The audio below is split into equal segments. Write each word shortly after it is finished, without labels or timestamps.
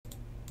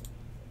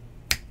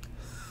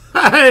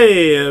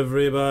Hey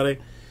everybody,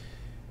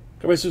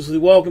 everybody,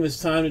 welcome.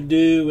 It's time to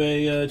do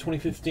a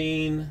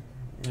 2015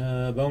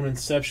 Bowman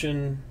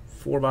Inception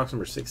 4-box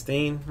number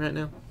 16 right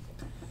now.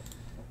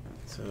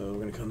 So we're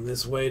going to come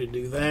this way to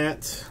do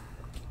that.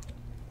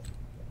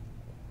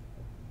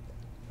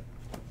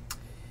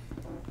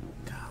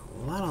 Got a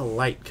lot of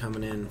light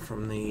coming in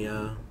from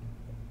the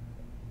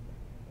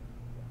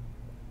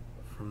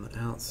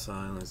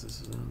outside. Let's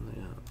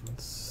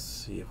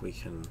see if we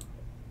can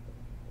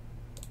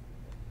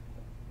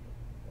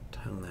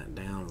tone that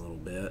down a little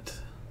bit.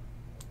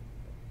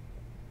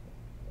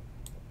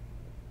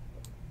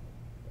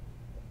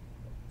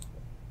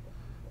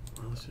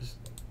 Well, let's just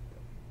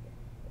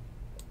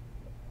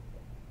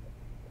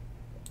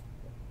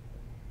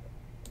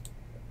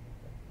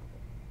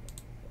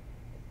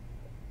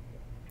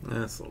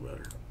that's a little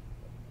better.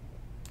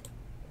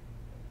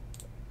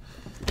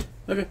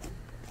 Okay.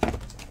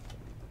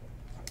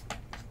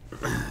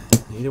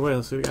 Either way,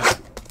 let's see what we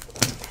got.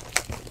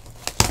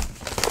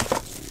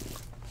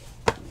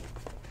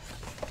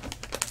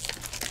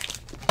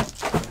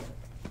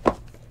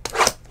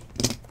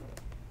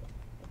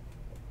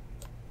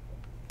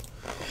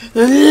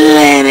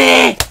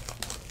 Lenny!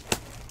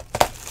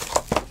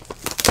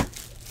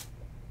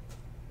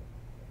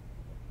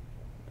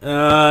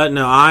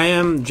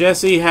 No,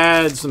 Jesse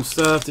had some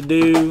stuff to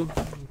do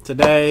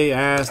today.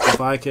 Asked if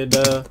I could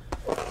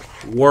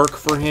work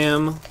for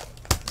him.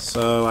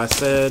 So I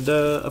said,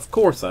 of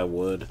course I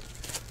would.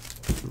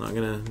 I'm not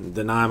going to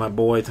deny my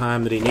boy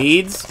time that he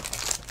needs.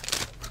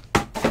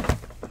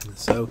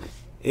 So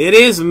it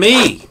is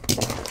me,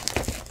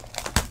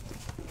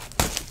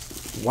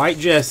 White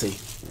Jesse,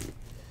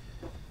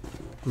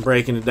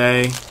 breaking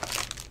today.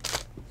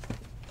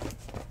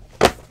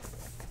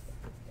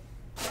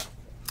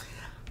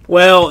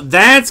 Well,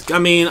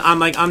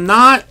 I'm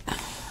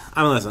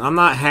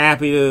not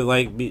happy to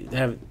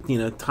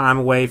have time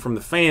away from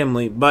the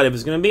family, but if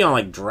it's gonna be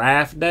on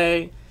draft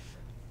day,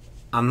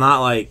 I'm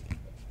not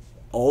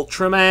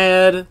ultra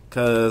mad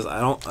because I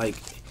don't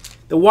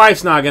the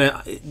wife's not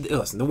gonna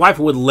listen. The wife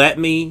would let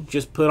me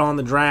just put on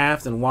the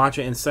draft and watch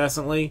it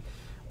incessantly,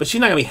 but she's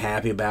not gonna be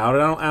happy about it.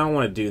 I don't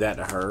want to do that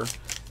to her.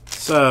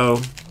 So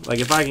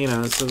if I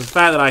so the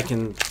fact that I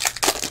can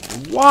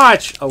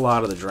watch a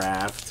lot of the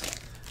draft,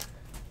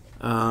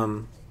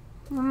 I'm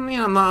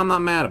not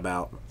mad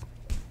about.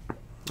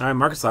 All right,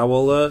 Marcus, I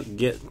will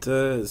get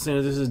as soon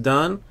as this is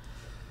done.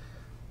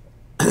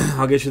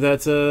 I'll get you that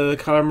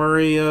Kyler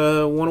Murray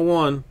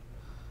 101.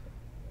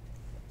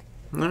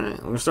 All right, I'm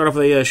gonna start off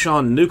with a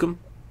Sean Newcomb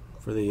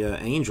for the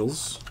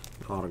Angels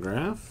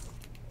autograph.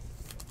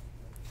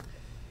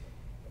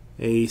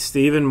 A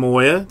Steven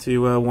Moya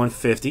to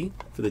 150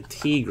 for the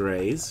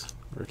Tigres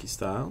rookie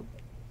style.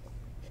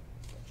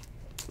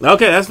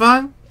 Okay, that's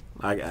fine.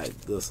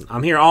 Listen,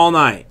 I'm here all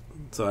night,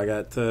 so I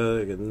got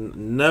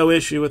no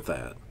issue with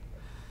that.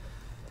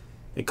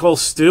 A Cole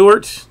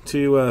Stewart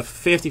to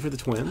 50 for the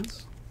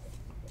Twins.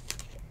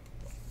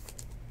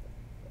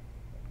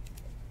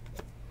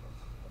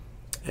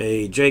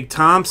 A Jake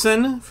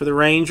Thompson for the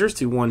Rangers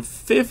to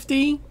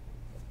 150.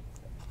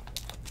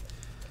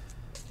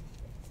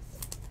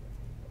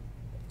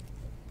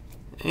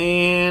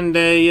 And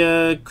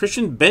a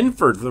Christian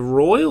Benford for the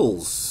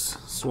Royals,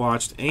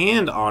 swatched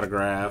and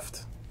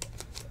autographed.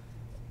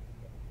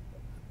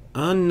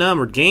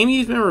 Unnumbered. Game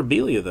used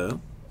memorabilia, though.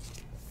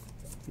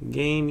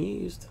 Game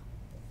used.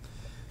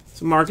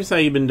 So, Marcus, how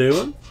you been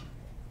doing?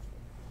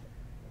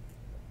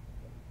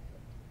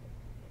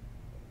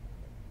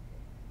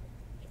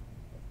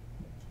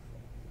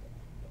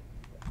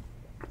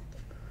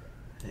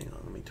 Hang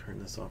on, let me turn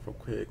this off real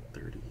quick.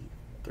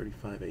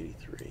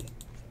 3583.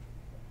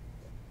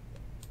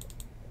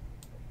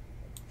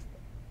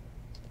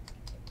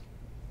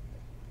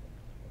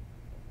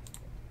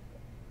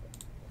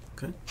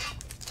 Okay.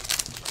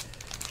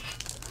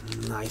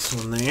 Nice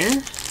one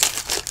there.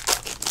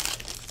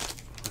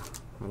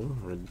 Oh,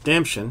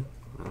 redemption.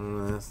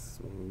 That's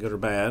good or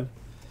bad.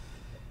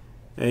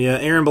 A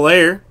Aaron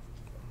Blair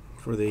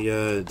for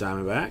the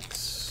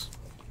Diamondbacks.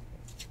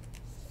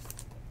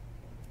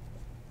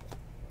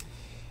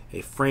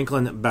 A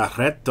Franklin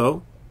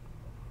Barreto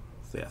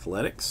for the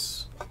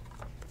Athletics.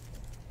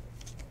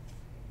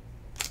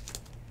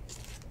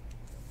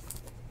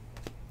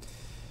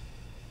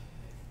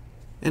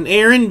 And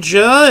Aaron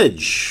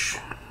Judge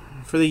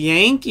for the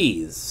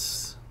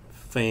Yankees.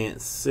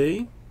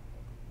 Fancy.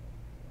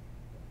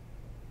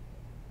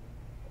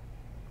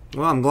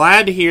 Well, I'm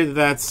glad to hear that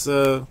that's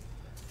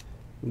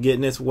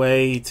getting its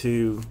way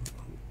to,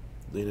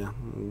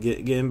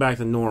 getting back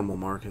to normal,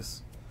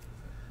 Marcus.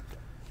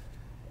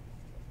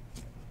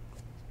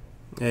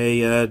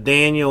 A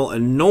Daniel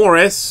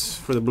Norris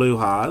for the Blue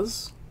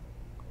Jays.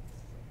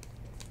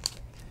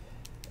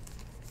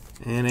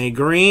 And a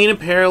green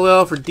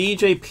parallel for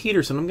DJ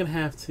Peterson. I'm going to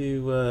have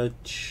to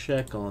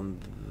check on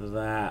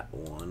that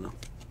one.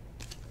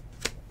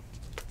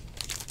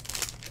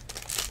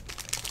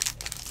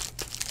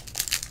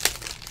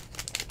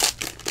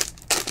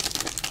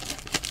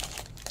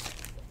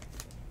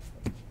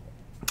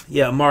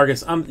 Yeah,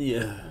 Marcus,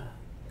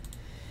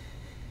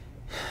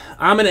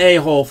 I'm an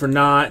a-hole for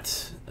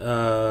not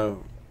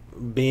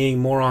being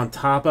more on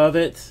top of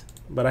it.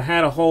 But I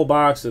had a whole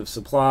box of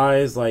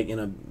supplies, like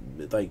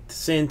to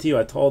send to you.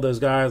 I told those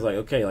guys, like,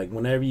 okay, like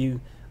whatever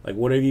you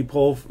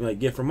pull, like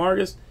get from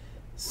Marcus,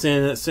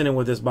 send it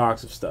with this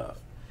box of stuff.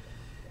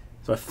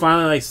 So I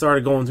finally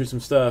started going through some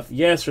stuff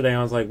yesterday.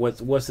 I was like,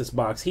 what's this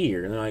box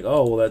here? And they're like,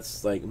 oh, well,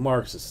 that's like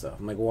Marcus's stuff.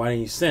 I'm like, well, why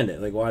didn't you send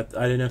it? Like, well, I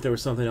didn't know if there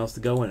was something else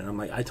to go in it. I'm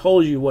like, I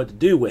told you what to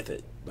do with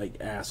it,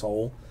 like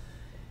asshole.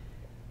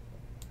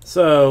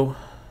 So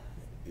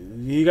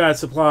you got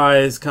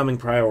supplies coming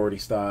priority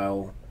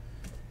style.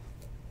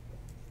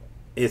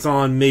 It's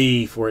on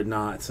me for it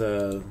not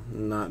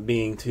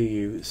being to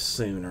you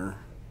sooner.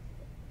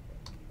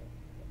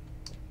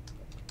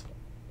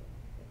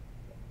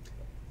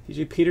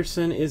 TJ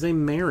Peterson is a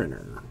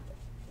Mariner.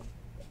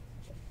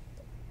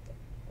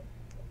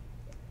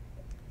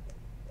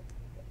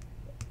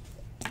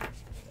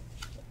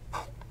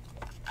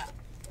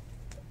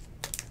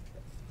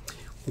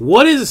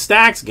 What is a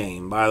stacks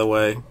game, by the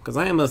way? Because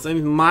I'm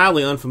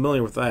mildly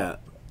unfamiliar with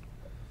that.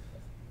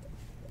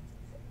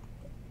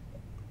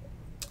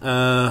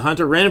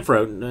 Hunter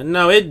Renfro.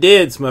 No, it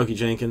did, Smokey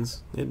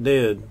Jenkins. It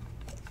did.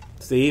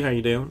 Steve, how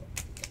you doing?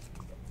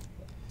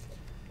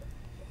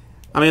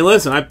 I mean,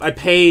 listen, I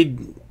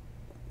paid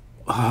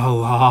a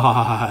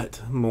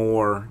lot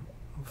more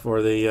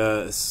for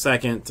the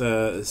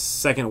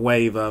second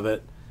wave of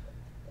it.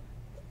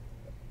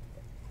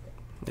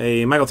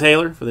 Hey, Michael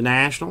Taylor for the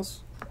Nationals.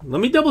 Let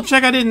me double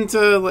check. I didn't.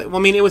 Well, I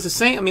mean, it was the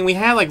same. I mean, we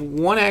had like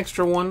one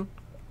extra one.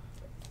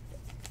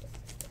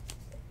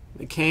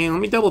 It came.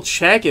 Let me double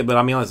check it. But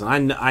I mean, listen,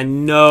 I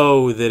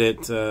know that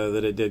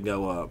it did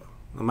go up.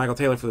 Michael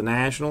Taylor for the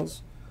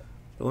Nationals.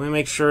 But let me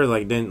make sure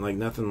didn't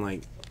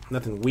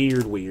nothing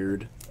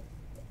weird.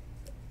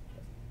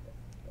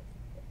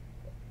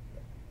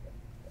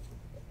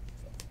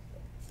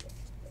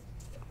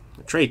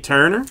 Trey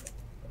Turner,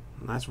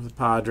 nice for the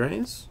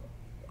Padres.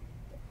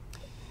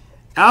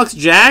 Alex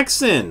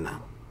Jackson,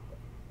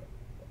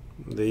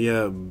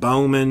 the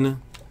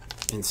Bowman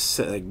 /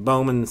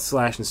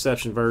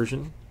 Inception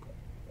version.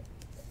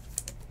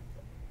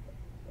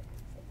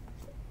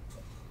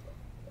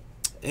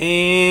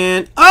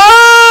 And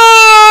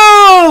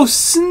oh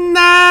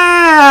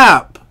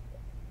snap!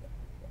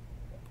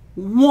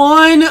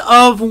 1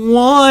 of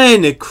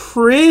 1,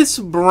 Chris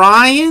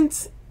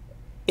Bryant,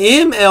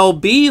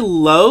 MLB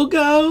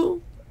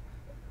logo.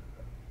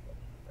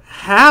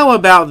 How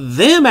about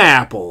them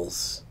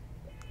apples?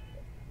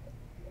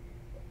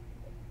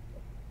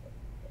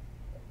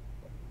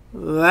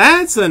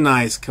 That's a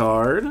nice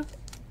card.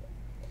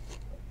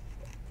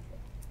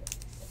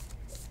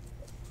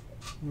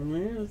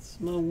 Where's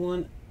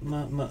my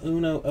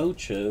Uno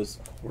Ochos?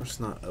 Of course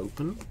not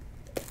open.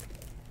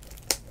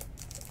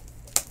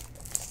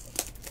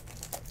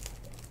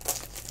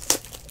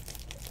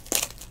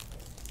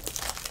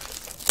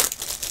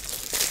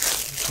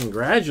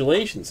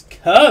 Congratulations,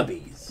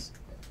 Cubbies.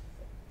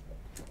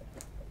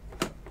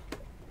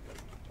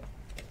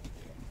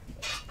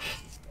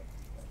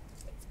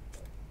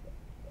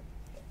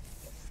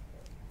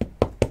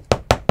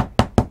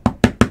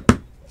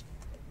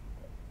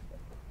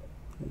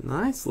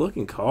 Nice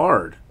looking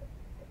card.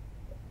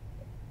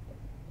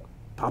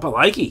 Papa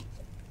Likey.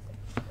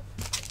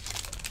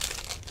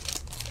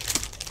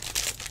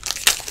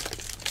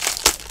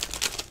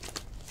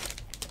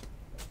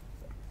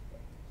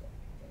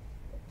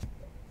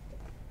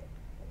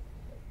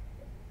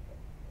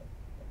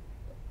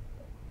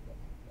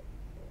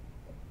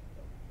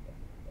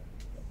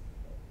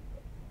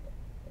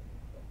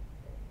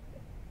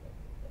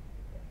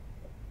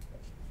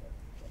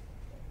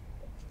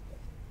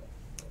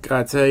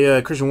 Gotta tell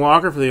you, Christian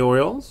Walker for the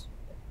Orioles.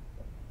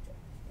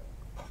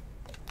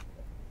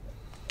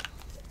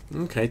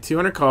 Okay,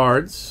 200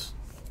 cards.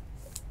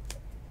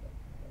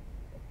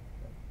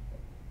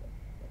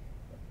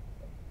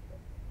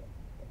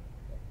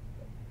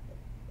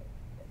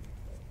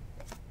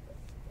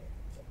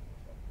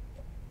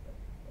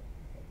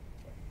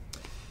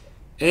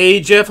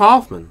 A Jeff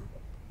Hoffman.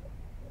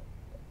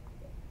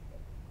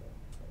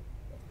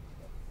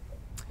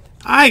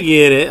 I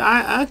get it.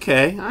 I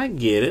get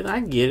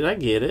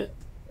it.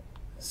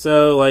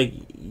 So, like,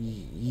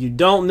 you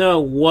don't know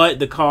what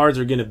the cards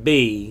are going to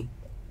be.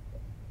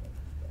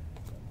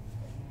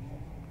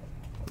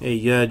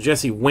 Hey,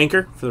 Jesse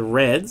Winker for the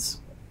Reds.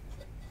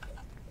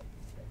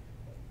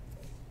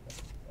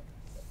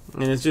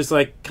 And it's just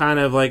like kind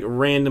of like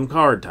random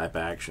card type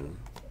action.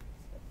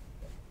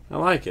 I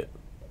like it.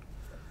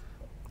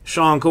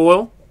 Sean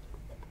Coyle.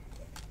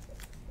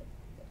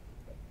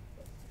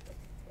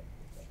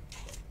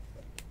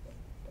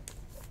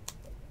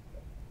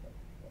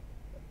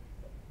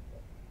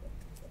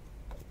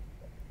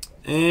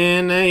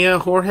 And a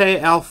Jorge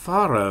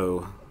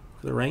Alfaro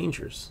for the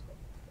Rangers.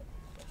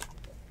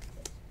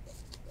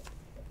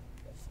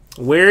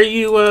 Where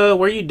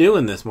are you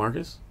doing this,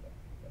 Marcus?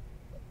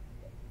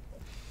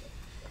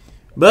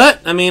 But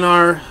I mean,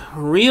 our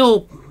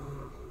real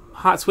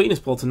hot sweetness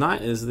pull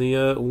tonight is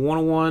the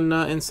 101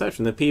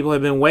 Inception. The people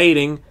have been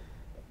waiting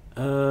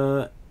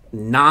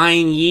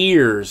 9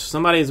 years.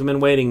 Somebody's been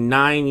waiting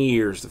 9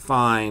 years to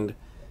find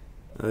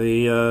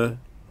the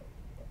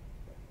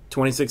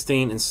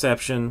 2016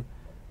 Inception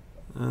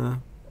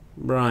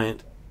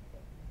Bryant.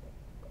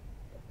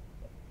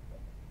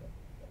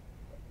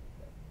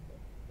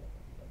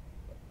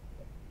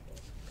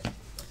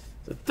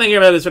 So thank you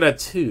everybody for that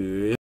too.